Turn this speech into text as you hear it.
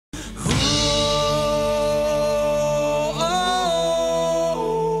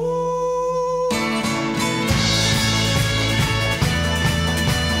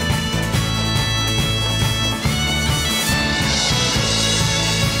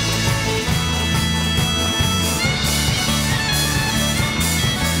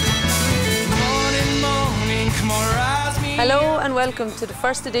welcome to the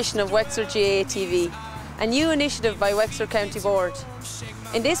first edition of Wexford GAA TV, a new initiative by Wexford County Board.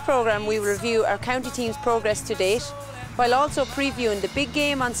 In this programme we will review our county team's progress to date, while also previewing the big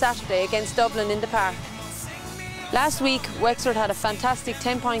game on Saturday against Dublin in the Park. Last week Wexford had a fantastic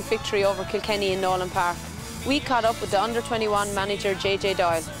 10-point victory over Kilkenny in Nolan Park. We caught up with the under-21 manager JJ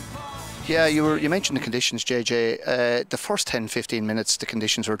Doyle. Yeah, you mentioned the conditions, JJ. The first 10-15 minutes the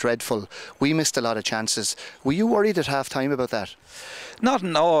conditions were dreadful. We missed a lot of chances. Were you worried at half time about that?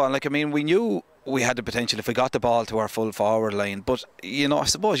 No. Like, I mean, we knew we had the potential if we got the ball to our full forward line, but you know, I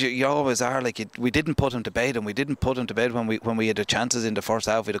suppose you always are like we didn't put him to bed, and we didn't put him to bed when we had the chances in the first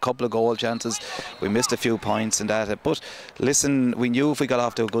half. We had a couple of goal chances, we missed a few points and that. But listen, we knew if we got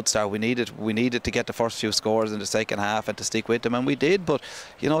off to a good start, we needed to get the first few scores in the second half and to stick with them, and we did. But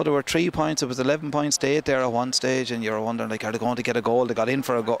you know, there were 3 points. It was 11 points to 8 there at one stage, and you were wondering, like, are they going to get a goal? They got in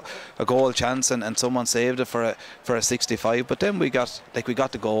for a goal chance, and someone saved it for a 65. But then we got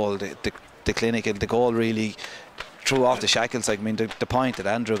the goal. The clinical, the goal really threw off the shackles. I mean, the point that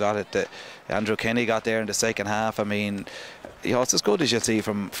Andrew got it, Andrew Kenny got there in the second half. I mean, you know, it's as good as you'll see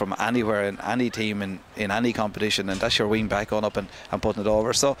from anywhere in any team in any competition, and that's your wing back going up and putting it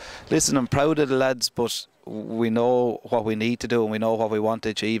over. So listen, I'm proud of the lads, but we know what we need to do and we know what we want to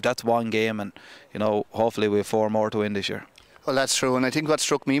achieve. That's one game, and you know, hopefully we have 4 more to win this year. Well, that's true, and I think what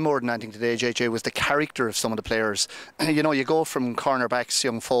struck me more than anything today, JJ, was the character of some of the players. You know, you go from cornerbacks,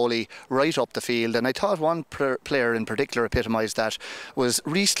 young Foley, right up the field, and I thought one player in particular epitomised that was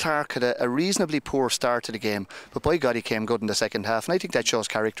Reece Clark. Had a reasonably poor start to the game, but by God, he came good in the second half, and I think that shows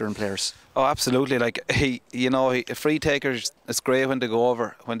character in players. Oh, absolutely. Like, free takers, it's great when they go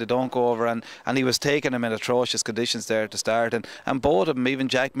over, when they don't go over, and he was taking them in atrocious conditions there at the start, and both of them, even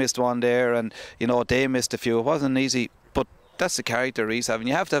Jack missed one there, and you know, they missed a few. It wasn't easy, but that's the character Reece having.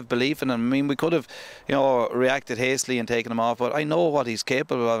 You have to have belief in him. I mean, we could have, you know, reacted hastily and taken him off, but I know what he's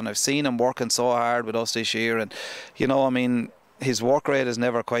capable of, and I've seen him working so hard with us this year, and you know, I mean, his work rate is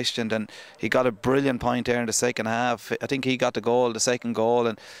never questioned, and he got a brilliant point there in the second half. I think he got the second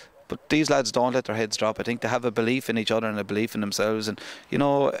goal, but these lads don't let their heads drop. I think they have a belief in each other and a belief in themselves, and you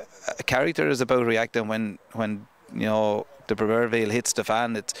know, a character is about reacting when you know, the proverbial hits the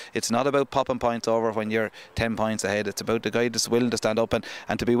fan. It's not about popping points over when you're 10 points ahead. It's about the guy that's willing to stand up, and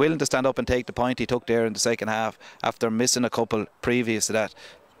to be willing to stand up and take the point he took there in the second half after missing a couple previous to that.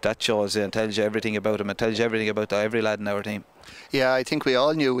 That shows you and tells you everything about him. It tells you everything about every lad in our team. Yeah, I think we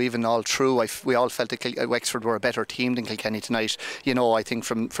all knew, even all through, we all felt that Wexford were a better team than Kilkenny tonight. You know, I think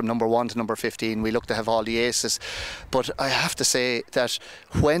from number 1 to number 15 we looked to have all the aces, but I have to say that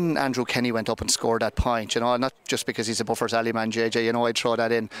when Andrew Kenny went up and scored that point, you know, not just because he's a Buffer's alley man, JJ, you know, I'd throw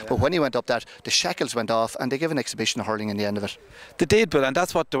that in, yeah. But when he went up that, the shackles went off and they gave an exhibition of hurling in the end of it. They did, but and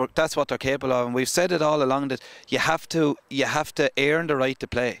that's what they're capable of, and we've said it all along, that you have to earn the right to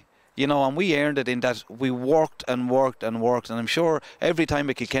play. You know, and we earned it in that we worked and worked and worked, and I'm sure every time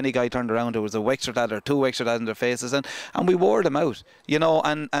a Kilkenny guy turned around there was a Wexford lad or 2 Wexford lads in their faces, and we wore them out, you know,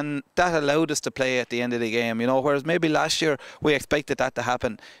 and that allowed us to play at the end of the game, you know, whereas maybe last year we expected that to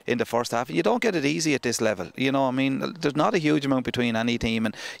happen in the first half. You don't get it easy at this level, you know. I mean, there's not a huge amount between any team,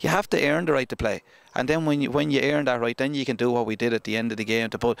 and you have to earn the right to play. And then when you earn that right, then you can do what we did at the end of the game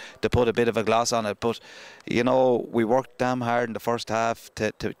to put a bit of a gloss on it. But you know, we worked damn hard in the first half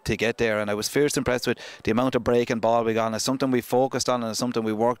to get there, and I was fierce impressed with the amount of breaking ball we got. And it's something we focused on, and it's something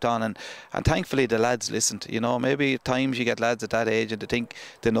we worked on, and thankfully the lads listened. You know, maybe at times you get lads at that age and they think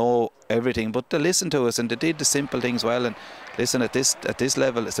they know everything, but they listened to us and they did the simple things well. And listen, at this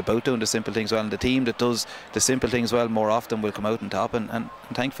level, it's about doing the simple things well, and the team that does the simple things well more often will come out on top, and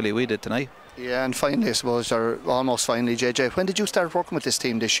thankfully we did tonight. Yeah, and finally, I suppose, or almost finally, JJ, when did you start working with this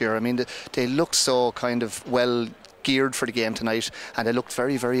team this year? I mean, they looked so kind of well geared for the game tonight, and they looked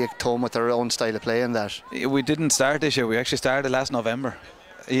very, very at home with their own style of play in that. We didn't start this year, we actually started last November.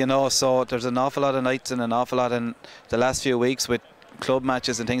 You know, so there's an awful lot of nights and an awful lot in the last few weeks with club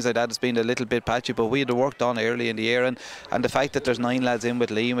matches and things like that. It's been a little bit patchy, but we had the work done early in the year, and the fact that there's 9 lads in with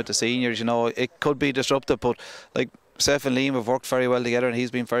Liam, with the seniors, you know, it could be disruptive, but like Seth and Liam have worked very well together, and he's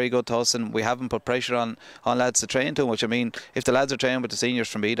been very good to us, and we haven't put pressure on lads to train too much. I mean, if the lads are training with the seniors,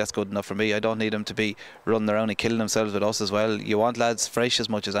 for me, that's good enough for me. I don't need them to be running around and killing themselves with us as well. You want lads fresh as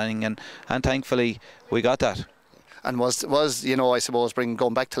much as anything, and thankfully we got that. And was you know, I suppose,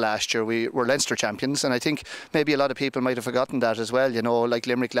 going back to last year, we were Leinster champions, and I think maybe a lot of people might have forgotten that as well, you know, like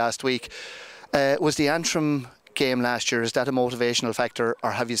Limerick last week. Was the Antrim game last year, is that a motivational factor,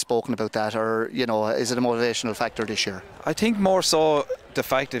 or have you spoken about that, or you know, is it a motivational factor this year? I think more so the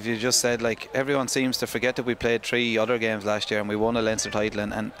fact that you just said, like, everyone seems to forget that we played 3 other games last year and we won a Leinster title,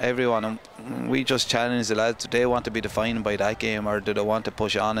 and everyone, and we just challenge the lads. Do they want to be defined by that game, or do they want to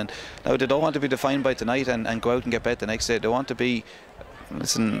push on? And now they don't want to be defined by tonight and go out and get bet the next day. They want to be,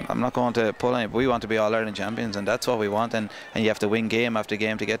 listen, I'm not going to pull any, but we want to be All-Ireland champions, and that's what we want, and you have to win game after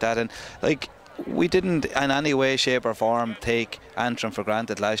game to get that. And like, we didn't in any way, shape or form take Antrim for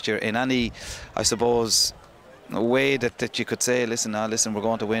granted last year in any, I suppose, way that you could say, listen, we're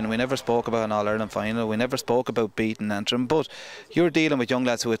going to win. We never spoke about an All-Ireland final. We never spoke about beating Antrim. But you're dealing with young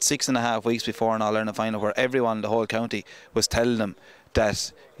lads who had 6.5 weeks before an All-Ireland final, where everyone, the whole county, was telling them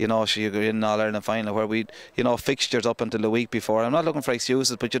that, you know, you're in an All-Ireland final, where we'd, you know, fixtures up until the week before. I'm not looking for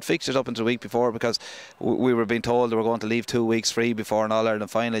excuses, but you'd fixtures up until the week before because we were being told they were going to leave 2 weeks free before an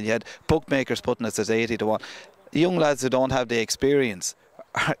All-Ireland final. You had bookmakers putting us as 80 to 1. Young lads who don't have the experience,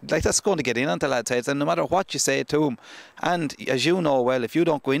 like, that's going to get in onto lads' heads, and no matter what you say to them, and as you know well, if you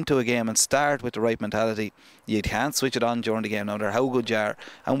don't go into a game and start with the right mentality, you can't switch it on during the game, no matter how good you are.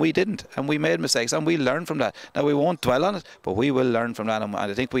 And we didn't, and we made mistakes, and we learn from that. Now, we won't dwell on it, but we will learn from that, and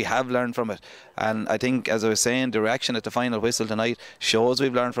I think we have learned from it. And I think, as I was saying, the reaction at the final whistle tonight shows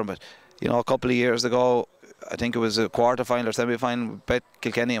we've learned from it. You know, a couple of years ago, I think it was a quarter-final or semi-final, bet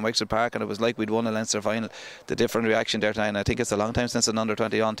Kilkenny in Wexford Park, and it was like we'd won a Leinster final. The different reaction there tonight, and I think it's a long time since an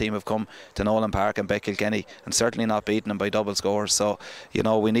under-21 team have come to Nolan Park and bet Kilkenny, and certainly not beaten them by double scores. So, you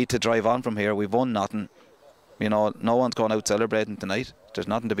know, we need to drive on from here. We've won nothing. You know, no one's going out celebrating tonight. There's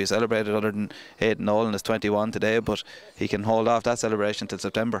nothing to be celebrated other than Aidan Nolan is 21 today, but he can hold off that celebration till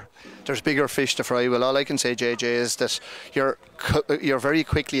September. There's bigger fish to fry. Well, all I can say, JJ, is that you're very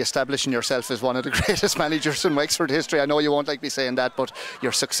quickly establishing yourself as one of the greatest managers in Wexford history. I know you won't like me saying that, but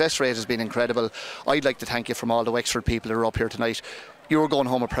your success rate has been incredible. I'd like to thank you from all the Wexford people who are up here tonight. You're going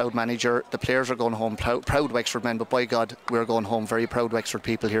home a proud manager, the players are going home proud Wexford men, but by God, we're going home very proud Wexford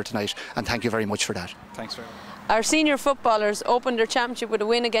people here tonight, and thank you very much for that. Thanks very much. Our senior footballers opened their championship with a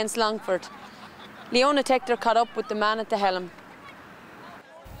win against Longford. Leona Tector caught up with the man at the helm.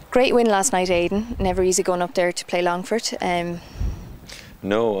 Great win last night, Aidan. Never easy going up there to play Longford.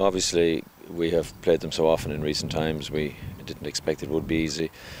 No, obviously we have played them so often in recent times. We didn't expect it would be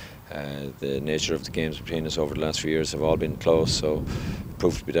easy. The nature of the games between us over the last few years have all been close, so it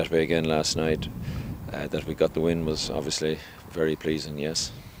proved to be that way again last night. That we got the win was obviously very pleasing,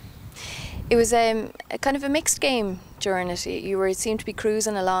 yes. It was a kind of a mixed game during it. You seemed to be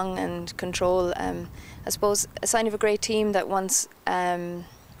cruising along and control. I suppose a sign of a great team that once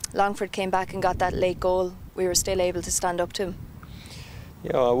Longford came back and got that late goal, we were still able to stand up to him.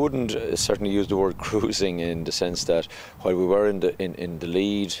 Yeah, I wouldn't certainly use the word cruising in the sense that while we were in the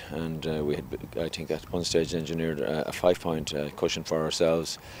lead, and we had, I think, at one stage engineered a 5-point cushion for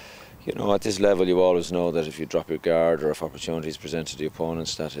ourselves. You know, at this level, you always know that if you drop your guard or if opportunities present to the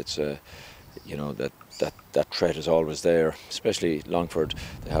opponents, that it's you know, that threat is always there. Especially Longford,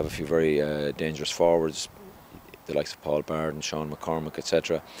 they have a few very dangerous forwards, the likes of Paul Bard and Sean McCormick,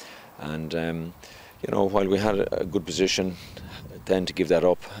 etc. And you know, while we had a good position, then to give that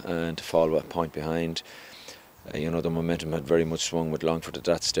up and to fall a point behind, you know, the momentum had very much swung with Longford at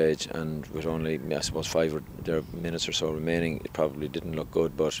that stage, and with only, I suppose, 5 minutes or so remaining, it probably didn't look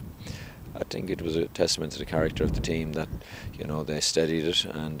good. But I think it was a testament to the character of the team that, you know, they steadied it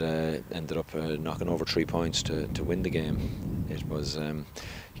and ended up knocking over 3 points to win the game. It was,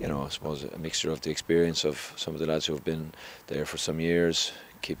 you know, I suppose, a mixture of the experience of some of the lads who have been there for some years,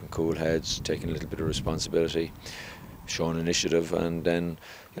 keeping cool heads, taking a little bit of responsibility, showing initiative, and then,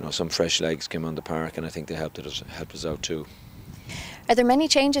 you know, some fresh legs came on the park, and I think they helped us out too. Are there many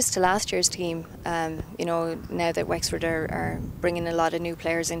changes to last year's team, you know, now that Wexford are bringing a lot of new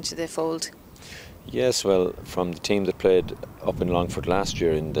players into the fold? Yes, well, from the team that played up in Longford last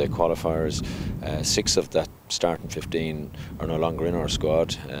year in the qualifiers, 6 of that starting 15 are no longer in our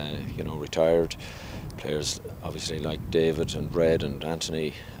squad, you know, retired players, obviously, like David and Brad and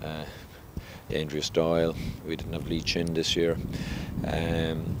Anthony, Andreas Doyle. We didn't have Lee Chin this year,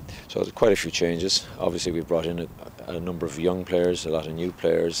 so there's quite a few changes. Obviously, we brought in a number of young players, a lot of new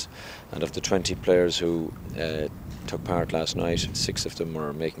players, and of the 20 players who took part last night, 6 of them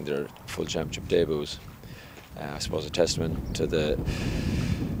were making their full championship debuts. I suppose a testament to the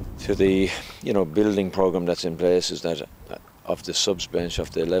you know, building programme that's in place is that of the subs bench,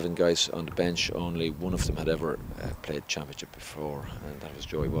 of the 11 guys on the bench, only one of them had ever played championship before, and that was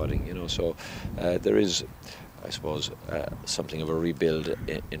Joey Wadding. You know, so there is, I suppose, something of a rebuild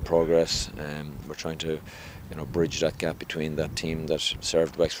in progress. We're trying to, you know, bridge that gap between that team that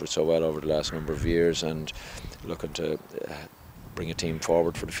served Wexford so well over the last number of years and looking to bring a team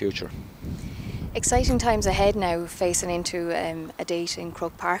forward for the future. Exciting times ahead now, facing into a date in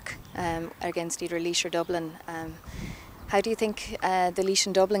Croke Park against either Laois or Dublin. How do you think the Laois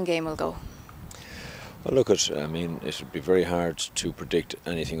and Dublin game will go? Well, look, I mean, it would be very hard to predict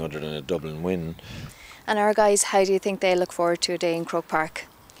anything other than a Dublin win. And our guys, how do you think they look forward to a day in Croke Park?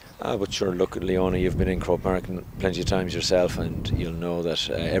 But sure, look, Leona, you've been in Croke Park plenty of times yourself, and you'll know that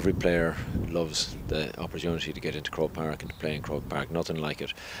every player loves the opportunity to get into Croke Park and to play in Croke Park. Nothing like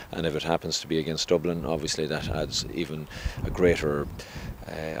it. And if it happens to be against Dublin, obviously that adds even a greater,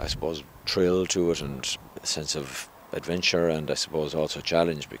 I suppose, thrill to it and a sense of adventure, and I suppose also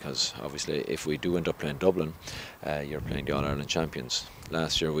challenge, because obviously if we do end up playing Dublin, you're playing the All-Ireland champions.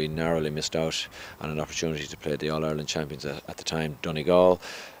 Last year we narrowly missed out on an opportunity to play the All-Ireland champions at the time, Donegal,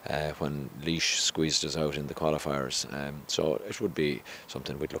 when Laois squeezed us out in the qualifiers. So it would be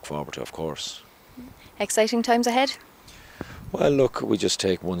something we'd look forward to, of course. Exciting times ahead? Well, look, we just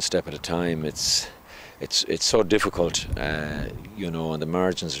take one step at a time. It's so difficult, you know, and the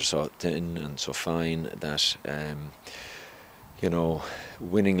margins are so thin and so fine that, you know,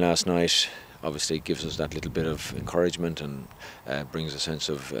 winning last night obviously gives us that little bit of encouragement and brings a sense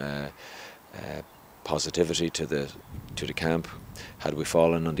of positivity to the camp. Had we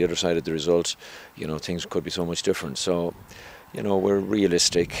fallen on the other side of the result, you know, things could be so much different. So, you know, we're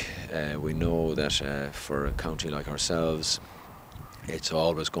realistic. We know that for a county like ourselves, it's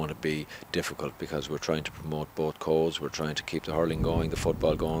always going to be difficult because we're trying to promote both codes. We're trying to keep the hurling going, the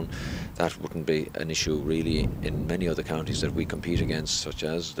football going. That wouldn't be an issue really in many other counties that we compete against, such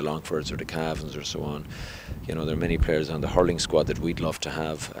as the Longfords or the Cavans or so on. You know, there are many players on the hurling squad that we'd love to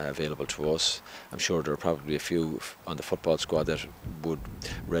have available to us. I'm sure there are probably a few on the football squad that would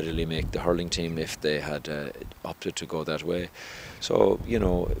readily make the hurling team if they had opted to go that way. So, you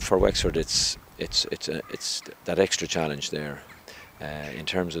know, for Wexford, it's that extra challenge there. In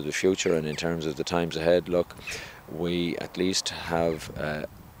terms of the future and in terms of the times ahead, look, we at least have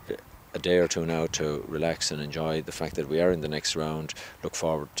a day or two now to relax and enjoy the fact that we are in the next round, look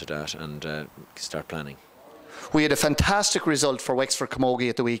forward to that and start planning. We had a fantastic result for Wexford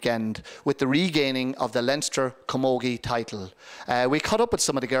Camogie at the weekend with the regaining of the Leinster Camogie title. We caught up with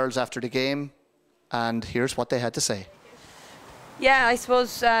some of the girls after the game, and here's what they had to say. Yeah, I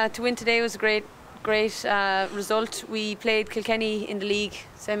suppose to win today was a great result. We played Kilkenny in the league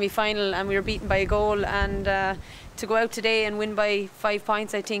semi-final and we were beaten by a goal, and to go out today and win by 5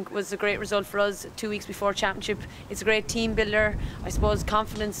 points, I think, was a great result for us 2 weeks before championship. It's a great team builder. I suppose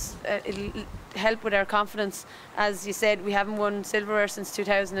confidence, it'll help with our confidence. As you said, we haven't won silverware since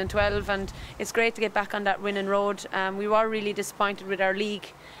 2012, and it's great to get back on that winning road. We were really disappointed with our league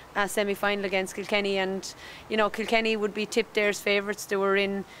semi-final against Kilkenny, and you know, Kilkenny would be tipped there as favourites. They were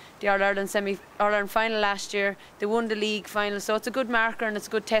in the All-Ireland final last year. They won the league final, so it's a good marker and it's a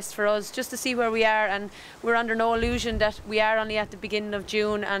good test for us just to see where we are, and we're under no illusion that we are only at the beginning of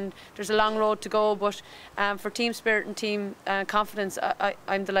June and there's a long road to go, but for team spirit and team confidence,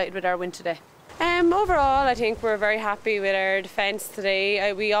 I'm delighted with our win today. Overall, I think we're very happy with our defence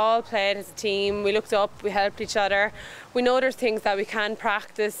today. We all played as a team, we looked up, we helped each other. We know there's things that we can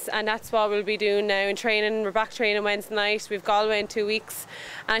practice, and that's what we'll be doing now in training. We're back training Wednesday night, we've Galway in 2 weeks,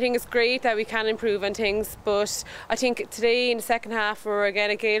 and I think it's great that we can improve on things, but I think today in the second half we were again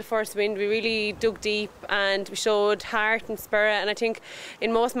a gale force wind. We really dug deep and we showed heart and spirit, and I think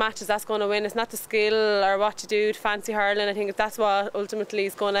in most matches that's going to win. It's not the skill or what you do to fancy hurling. I think that's what ultimately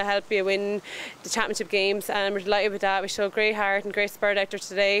is going to help you win the championship games, and we're delighted with that. We showed great heart and great spirit out there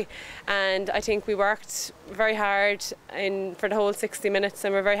today, and I think we worked very hard for the whole 60 minutes,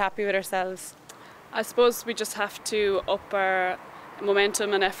 and we're very happy with ourselves. I suppose we just have to up our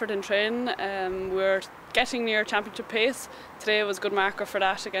momentum and effort in training. We're getting near championship pace. Today was a good marker for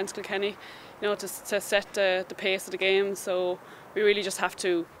that against Kilkenny, you know, to set the pace of the game. So we really just have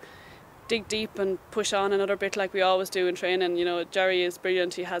to dig deep and push on another bit like we always do in training. You know, Jerry is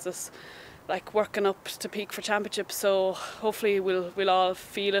brilliant. He has us like working up to peak for championship. So hopefully we'll all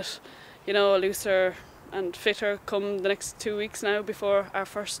feel it, you know, looser and fitter come the next 2 weeks now before our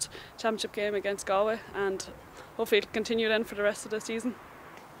first championship game against Galway, and hopefully it'll continue then for the rest of the season.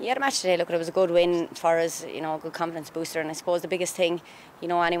 Yeah, the match today, look, it was a good win for us, you know, a good confidence booster, and I suppose the biggest thing, you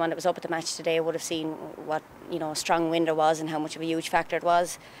know, anyone that was up at the match today would have seen what, you know, strong wind there was and how much of a huge factor it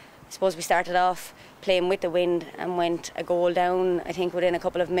was. I suppose we started off playing with the wind and went a goal down, I think, within a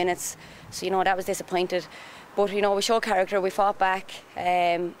couple of minutes, so, you know, that was disappointed. But, you know, we showed character, we fought back.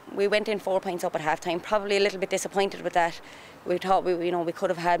 We went in 4 points up at half time, probably a little bit disappointed with that. we thought we could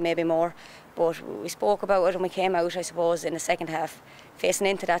have had maybe more, but we spoke about it and we came out, I suppose, in the second half, facing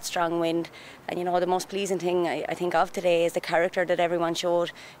into that strong wind. And the most pleasing thing I think of today is the character that everyone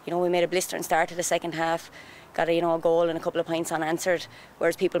showed. We made a blistering start to the second half, got a goal and a couple of points unanswered,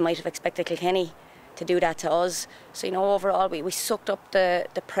 whereas people might have expected Kilkenny to do that to us. So overall we sucked up the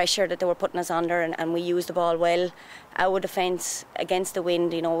pressure that they were putting us under, and we used the ball well, our defence against the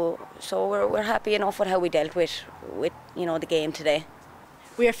wind. So we're happy enough with how we dealt with the game today.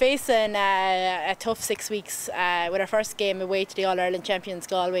 We are facing a tough 6 weeks with our first game away to the All-Ireland champions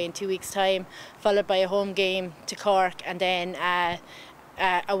Galway in 2 weeks' time, followed by a home game to Cork, and then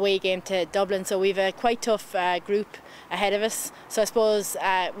away game to Dublin. So we've a quite tough group ahead of us. So I suppose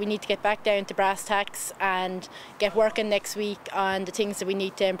we need to get back down to brass tacks and get working next week on the things that we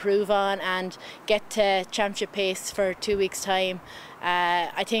need to improve on and get to championship pace for 2 weeks' time.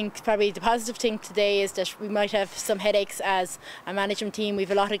 I think probably the positive thing today is that we might have some headaches as a management team.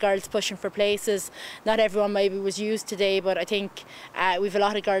 We've a lot of girls pushing for places. Not everyone maybe was used today, but I think we've a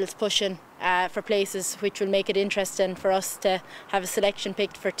lot of girls pushing for places, which will make it interesting for us to have a selection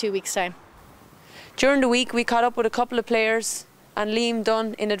picked for 2 weeks' time. During the week we caught up with a couple of players and Liam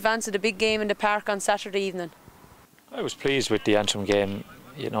Dunn in advance of the big game in the park on Saturday evening. I was pleased with the Antrim game.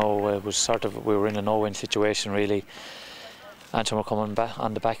 It was we were in a no-win situation really. Antrim were coming back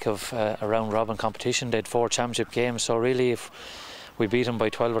on the back of a round-robin competition. They had 4 championship games, so really if we beat them by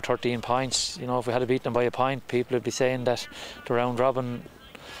 12 or 13 points, if we had beaten them by a point, people would be saying that the round-robin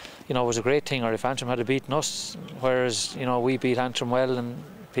was a great thing, or if Antrim had beaten us, whereas we beat Antrim well, and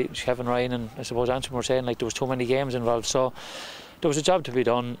Kevin Ryan and I suppose Antrim were saying like there was too many games involved, so there was a job to be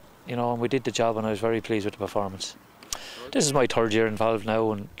done, and we did the job, and I was very pleased with the performance. This is my 3rd year involved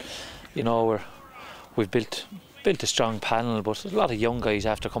now, and we've built a strong panel, but a lot of young guys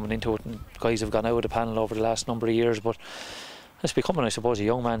after coming into it, and guys have gone out of the panel over the last number of years, but it's becoming, I suppose, a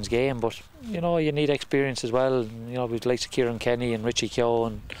young man's game. But you need experience as well. With the likes of Kieran Kenny and Richie Keogh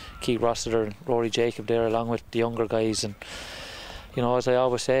and Keith Rossiter and Rory Jacob there, along with the younger guys. And as I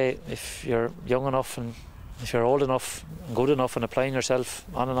always say, if you're young enough and if you're old enough and good enough and applying yourself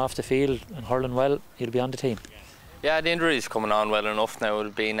on and off the field and hurling well, you'll be on the team. Yeah, the injury's coming on well enough now.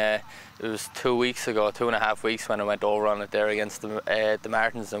 It was 2 weeks ago, 2.5 weeks when I went over on it there against the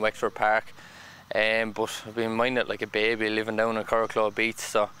Martins in Wexford Park. But I've been minding it like a baby, living down in Curraclough Beach.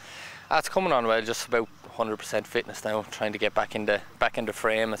 So that's coming on well. Just about 100% fitness now, trying to get back into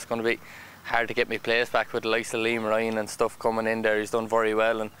frame. It's going to be hard to get my place back with the likes of Liam Ryan and stuff coming in there. He's done very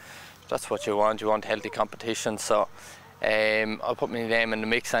well, and that's what you want. You want healthy competition. So I'll put my name in the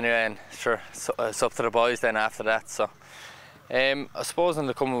mix anyway, and sure, it's up to the boys then after that. So I suppose in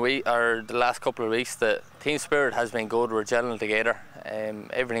the coming week, or the last couple of weeks, the team spirit has been good. We're gelling together.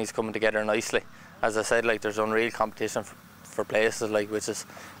 Everything's coming together nicely. As I said, like, there's unreal competition for places, like, which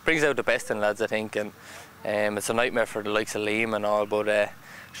brings out the best in lads, I think, and it's a nightmare for the likes of Liam and all, but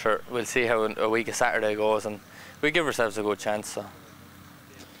sure, we'll see how a week of Saturday goes, and we give ourselves a good chance. So.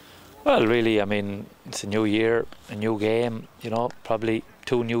 Well, really, I mean, it's a new year, a new game, probably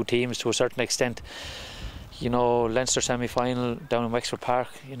 2 new teams to a certain extent. Leinster semi-final down in Wexford Park,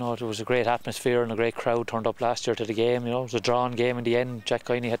 there was a great atmosphere and a great crowd turned up last year to the game. It was a drawn game in the end. Jack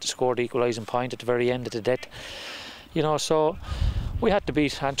Guiney had to score the equalising point at the very end of the death. So we had to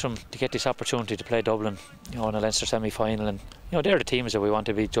beat Antrim to get this opportunity to play Dublin, in a Leinster semi-final, and they're the teams that we want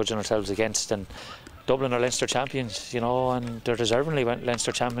to be judging ourselves against. And Dublin are Leinster champions, and they're deservingly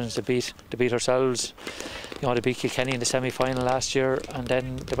Leinster champions to beat ourselves. They beat Kilkenny in the semi-final last year, and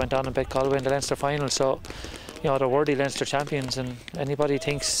then they went on and beat Galway in the Leinster final. So, they're worthy Leinster champions, and anybody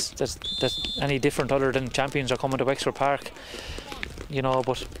thinks that any different other than champions are coming to Wexford Park,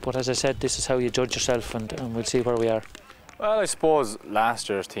 but as I said, this is how you judge yourself, and we'll see where we are. Well, I suppose last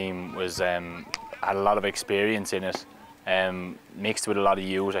year's team was had a lot of experience in it, mixed with a lot of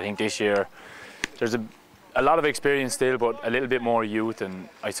youth. I think this year there's a lot of experience still, but a little bit more youth, and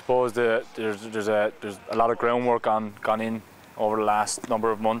I suppose there's a lot of groundwork gone in over the last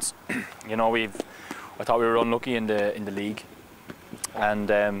number of months. I thought we were unlucky in the league, and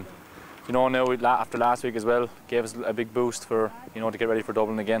now after last week as well, gave us a big boost for to get ready for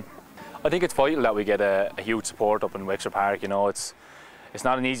Dublin again. I think it's vital that we get a huge support up in Wexford Park. It's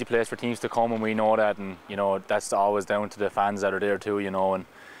not an easy place for teams to come, and we know that, and that's always down to the fans that are there too. And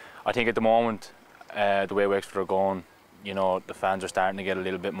I think at the moment, the way Wexford are going, the fans are starting to get a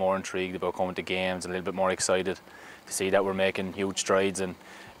little bit more intrigued about coming to games, a little bit more excited to see that we're making huge strides, and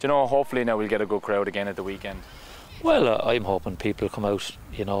hopefully now we'll get a good crowd again at the weekend. Well, I'm hoping people come out,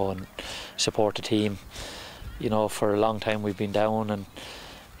 and support the team. For a long time we've been down, and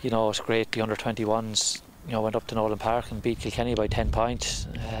it's great the under-21s went up to Nolan Park and beat Kilkenny by 10 points,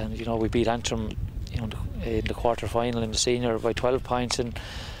 and we beat Antrim in the quarter final in the senior by 12 points, and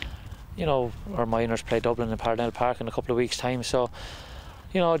our minors play Dublin in Parnell Park in a couple of weeks' time. So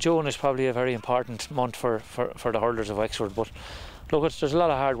June is probably a very important month for the hurlers of Wexford. But look, there's a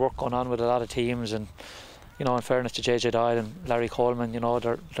lot of hard work going on with a lot of teams, and in fairness to JJ Doyle and Larry Coleman,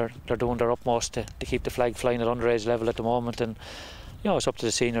 they're doing their utmost to keep the flag flying at underage level at the moment, and it's up to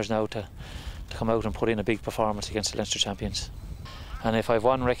the seniors now to come out and put in a big performance against the Leinster champions. And if I've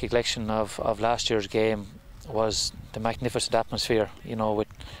one recollection of last year's game, was the magnificent atmosphere,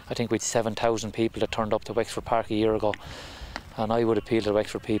 I think with 7,000 people that turned up to Wexford Park a year ago, and I would appeal to the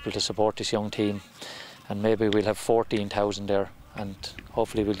Wexford people to support this young team, and maybe we'll have 14,000 there, and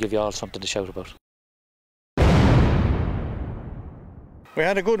hopefully we'll give you all something to shout about. We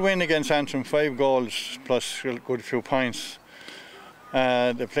had a good win against Antrim, 5 goals plus a good few points.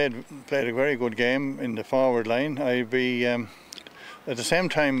 They played a very good game in the forward line. At the same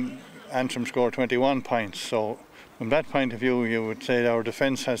time, Antrim scored 21 points, so from that point of view you would say our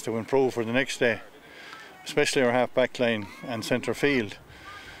defence has to improve for the next day, especially our half-back line and centre field.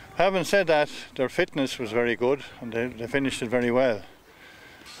 Having said that, their fitness was very good and they finished it very well.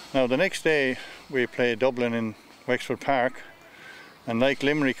 Now the next day we play Dublin in Wexford Park, and like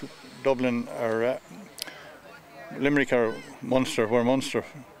Limerick, Limerick are Munster, we're Munster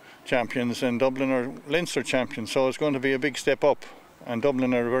champions, and Dublin are Leinster champions, so it's going to be a big step up, and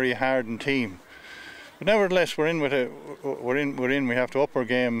Dublin are a very hardened team. But nevertheless, we have to up our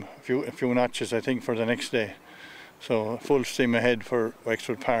game a few notches, I think, for the next day. So full steam ahead for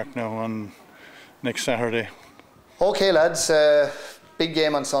Wexford Park now on next Saturday. Okay lads, big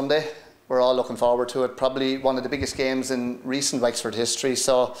game on Sunday. We're all looking forward to it. Probably one of the biggest games in recent Wexford history.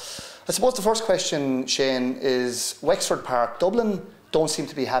 So I suppose the first question, Shane, is Wexford Park. Dublin don't seem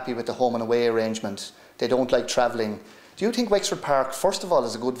to be happy with the home and away arrangement. They don't like travelling. Do you think Wexford Park, first of all,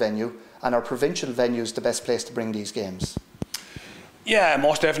 is a good venue, and are provincial venues the best place to bring these games? Yeah,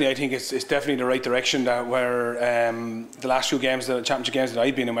 most definitely. I think it's definitely the right direction. That where the last few games, the championship games that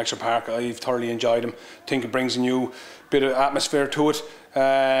I've been in Wexford Park, I've thoroughly enjoyed them. I think it brings a new bit of atmosphere to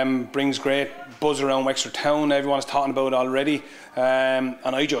it. Brings great buzz around Wexford town. Everyone's talking about it already, and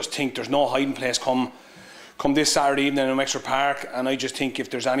I just think there's no hiding place come this Saturday evening in Wexford Park. And I just think if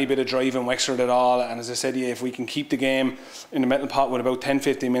there's any bit of drive in Wexford at all, and as I said, if we can keep the game in the metal pot with about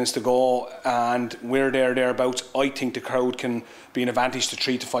 10-15 minutes to go, and we're thereabouts, I think the crowd can be an advantage to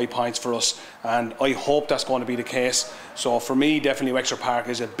 3 to 5 points for us, and I hope that's going to be the case. So for me, definitely Wexford Park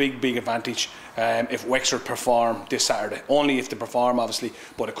is a big advantage if Wexford perform this Saturday. Only if they perform, obviously,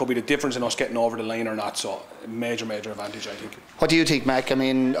 but it could be the difference in us getting over the line or not. So major advantage, I think. What do you think, Mac? I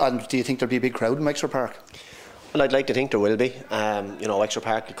mean, do you think there'll be a big crowd in Wexford Park? Well, I'd like to think there will be. Wexford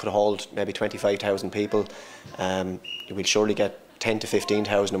Park could hold maybe 25,000 people. We'll surely get 10 to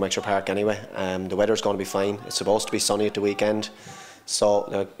 15,000 in Wexford Park anyway. The weather's going to be fine. It's supposed to be sunny at the weekend,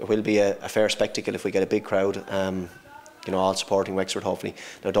 so it will be a fair spectacle if we get a big crowd. All supporting Wexford, hopefully.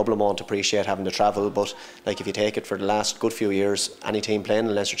 Now, Dublin won't appreciate having to travel, but if you take it for the last good few years, any team playing in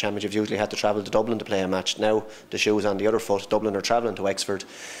the Leinster Championship usually had to travel to Dublin to play a match. Now the shoe's on the other foot. Dublin are travelling to Wexford.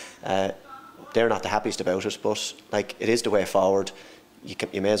 They're not the happiest about it, but it is the way forward.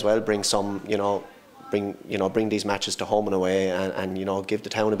 You may as well bring some, bring these matches to home and away, and give the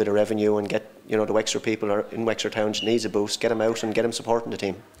town a bit of revenue, and get the Wexford people are in Wexford town needs a boost. Get them out and get them supporting the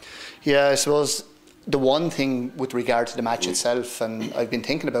team. Yeah, I suppose the one thing with regard to the match itself, and I've been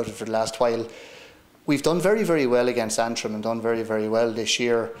thinking about it for the last while, we've done very well against Antrim and done very well this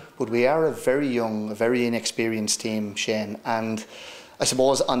year, but we are a very young, a very inexperienced team, Shane, and I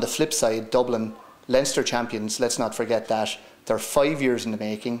suppose on the flip side, Dublin, Leinster champions, let's not forget that. They're 5 years in the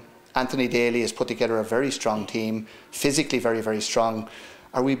making. Anthony Daly has put together a very strong team, physically very strong.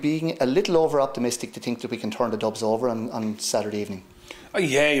 Are we being a little over-optimistic to think that we can turn the Dubs over on Saturday evening? Oh,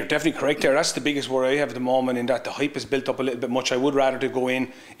 yeah, you're definitely correct there. That's the biggest worry I have at the moment, in that the hype is built up a little bit much. I would rather to go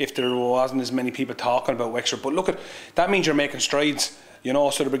in if there wasn't as many people talking about Wexford. But look, that means you're making strides.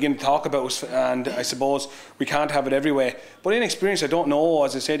 So they're beginning to talk about us, and I suppose we can't have it every way. But in experience, I don't know.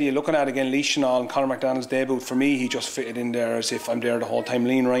 As I said, you're looking at again, Lee Chenal and Conor McDonald's debut. For me, he just fitted in there as if I'm there the whole time.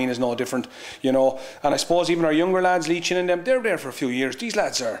 Liam Ryan is no different, And I suppose even our younger lads, Lee Chin and them, they're there for a few years. These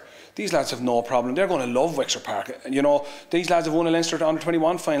lads have no problem. They're going to love Wexford Park. These lads have won a Leinster under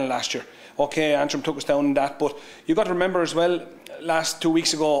 21 final last year. Okay, Antrim took us down in that, but you've got to remember as well, last 2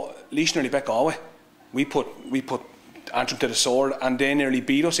 weeks ago, Laois nearly bet Galway. We put Antrim to the sword, and they nearly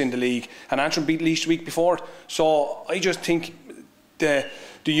beat us in the league, and Antrim beat Laois the week before. So I just think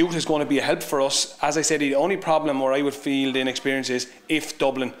the youth is going to be a help for us. As I said, the only problem where I would feel the inexperience is if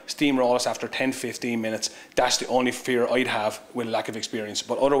Dublin steamroll us after 10-15 minutes. That's the only fear I'd have with lack of experience.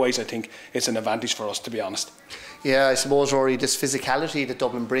 But otherwise, I think it's an advantage for us, to be honest. Yeah, I suppose, Rory, this physicality that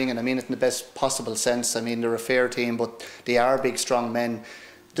Dublin bring, and I mean it in the best possible sense. I mean, they're a fair team, but they are big, strong men.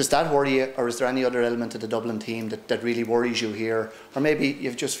 Does that worry you, or is there any other element of the Dublin team that really worries you here? Or maybe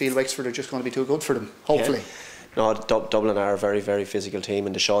you just feel Wexford are just going to be too good for them, hopefully. Yeah. No, Dublin are a very, very physical team,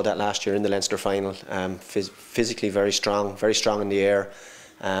 and they showed that last year in the Leinster final. Physically very strong in the air.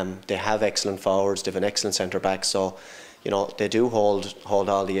 They have excellent forwards, they have an excellent centre back, so you know they do hold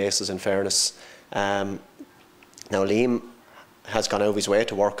all the aces, in fairness. Now Liam has gone out of his way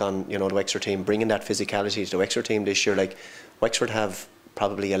to work on, you know, the Wexford team, bringing that physicality to the Wexford team this year. Like, Wexford have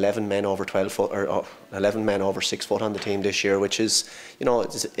probably 11 men over 12 foot, or 11 men over 6 foot on the team this year, which is, you know,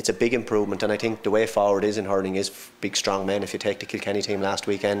 it's a big improvement. And I think the way forward is in hurling is big, strong men. If you take the Kilkenny team last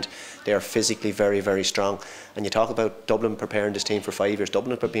weekend, they are physically very, very strong. And you talk about Dublin preparing this team for 5 years.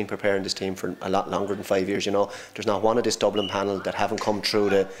 Dublin have been preparing this team for a lot longer than 5 years. You know, there's not one of this Dublin panel that haven't come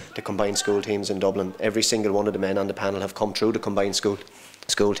through the combined school teams in Dublin. Every single one of the men on the panel have come through the combined school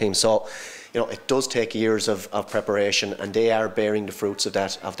team. So, you know, it does take years of preparation, and they are bearing the fruits of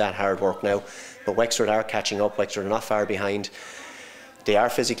that hard work now. But Wexford are catching up. Wexford are not far behind. They are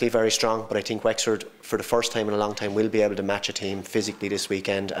physically very strong, but I think Wexford, for the first time in a long time, will be able to match a team physically this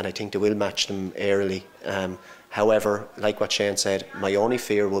weekend, and I think they will match them airily. However, like what Shane said, my only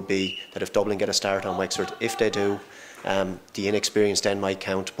fear will be that if Dublin get a start on Wexford, if they do, the inexperienced then might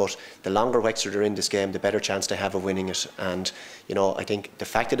count. But the longer Wexford are in this game, the better chance they have of winning it. And you know, I think the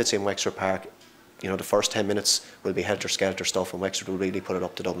fact that it's in Wexford Park, you know, the first 10 minutes will be helter-skelter stuff, and Wexford will really put it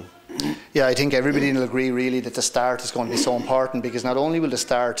up to Dublin. Yeah, I think everybody will agree really that the start is going to be so important, because not only will the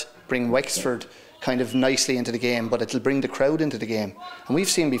start bring Wexford kind of nicely into the game, but it'll bring the crowd into the game. And we've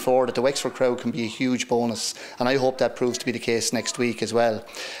seen before that the Wexford crowd can be a huge bonus, and I hope that proves to be the case next week as well.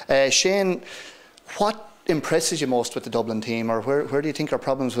 Shane, what impresses you most with the Dublin team, or where do you think our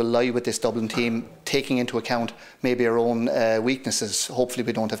problems will lie with this Dublin team, taking into account maybe our own weaknesses? Hopefully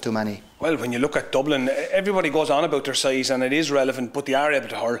we don't have too many. Well, when you look at Dublin, everybody goes on about their size, and it is relevant, but they are able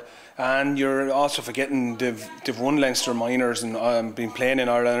to hurl. And you're also forgetting they've won Leinster minors and been playing in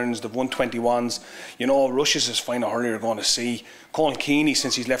Ireland. They've won 21s. You know, Rush's is fine a hurler you're going to see. Colin Keeney,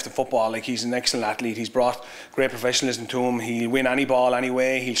 since he's left the football, like, he's an excellent athlete. He's brought great professionalism to him. He'll win any ball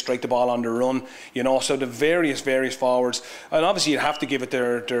anyway. He'll strike the ball on the run. You know, so the various forwards, and obviously you have to give it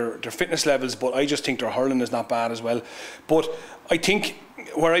their fitness levels. But I just think their hurling is not bad as well. But I think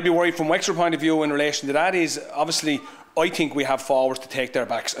where I'd be worried from Wexford point of view in relation to that is, obviously, I think we have forwards to take their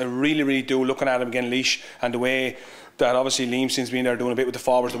backs. I really, really do. Looking at him again, Leash, and the way that obviously Liam seems to be there doing a bit with the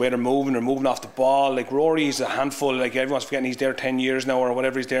forwards, the way they're moving off the ball. Like, Rory's a handful. Like, everyone's forgetting he's there 10 years now or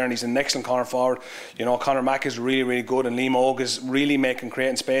whatever he's there, and he's an excellent corner forward. You know, Conor Mack is really, really good, and Liam Og is really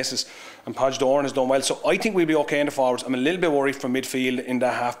creating spaces, and Podge Doran has done well. So I think we'll be okay in the forwards. I'm a little bit worried from midfield in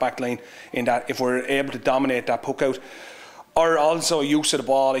that half back line, in that if we're able to dominate that puck out, or also use of the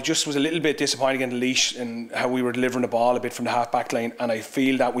ball. I just was a little bit disappointed against Leash and how we were delivering the ball a bit from the half back line, and I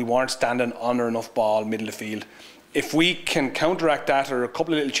feel that we weren't standing under enough ball middle of the field. If we can counteract that, or a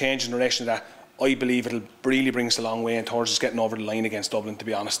couple of little changes in relation to that, I believe it'll really bring us a long way and towards us getting over the line against Dublin, to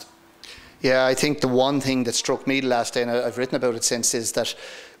be honest. Yeah, I think the one thing that struck me the last day, and I've written about it since, is that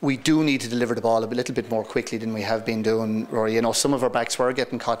we do need to deliver the ball a little bit more quickly than we have been doing, Rory. You know, some of our backs were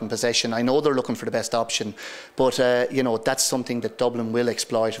getting caught in possession. I know they're looking for the best option, but you know, that's something that Dublin will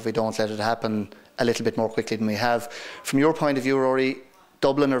exploit if we don't let it happen a little bit more quickly than we have. From your point of view, Rory,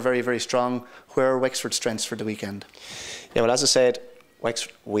 Dublin are very, very strong. Where are Wexford's strengths for the weekend? Yeah, well, as I said,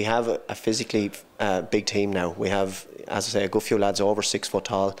 we have a physically big team now. We have, as I say, a good few lads over 6 foot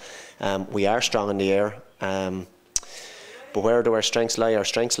tall. We are strong in the air. But where do our strengths lie? Our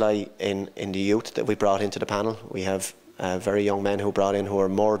strengths lie in the youth that we brought into the panel. We have very young men who brought in who are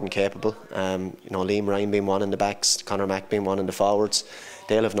more than capable. You know, Liam Ryan being one in the backs, Conor Mack being one in the forwards.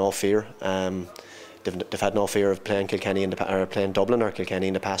 They'll have no fear. They've had no fear of playing Kilkenny or playing Dublin or Kilkenny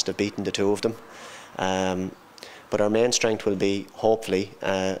in the past. They've beaten the two of them. But our main strength will be, hopefully,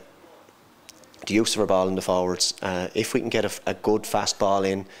 the use of our ball in the forwards. If we can get a good fast ball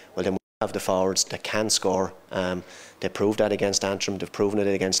in, well, then we have the forwards that can score. They proved that against Antrim. They've proven it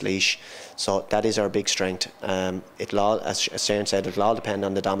against Laois. So that is our big strength. It'll all, as Shane said, it'll all depend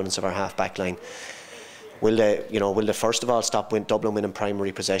on the dominance of our half back line. Will they first of all stop Dublin winning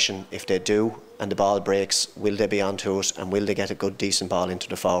primary possession? If they do, and the ball breaks, will they be onto it, and will they get a good, decent ball into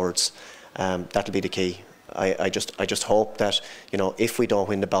the forwards? That'll be the key. I just hope that, you know, if we don't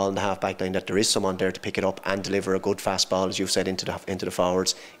win the ball in the half-back line, that there is someone there to pick it up and deliver a good fast ball, as you've said, into the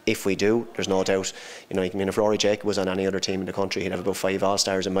forwards. If we do, there's no doubt. You know, I mean, if Rory Jacob was on any other team in the country, he'd have about 5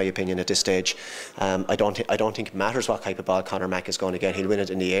 All-Stars, in my opinion, at this stage. I don't think it matters what type of ball Conor Mack is going to get. He'll win it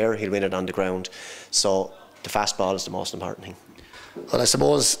in the air, he'll win it on the ground. So the fast ball is the most important thing. Well, I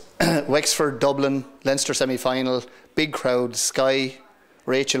suppose Wexford, Dublin, Leinster semi-final, big crowd, Sky,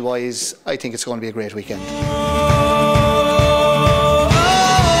 Rachel wise, I think it's going to be a great weekend.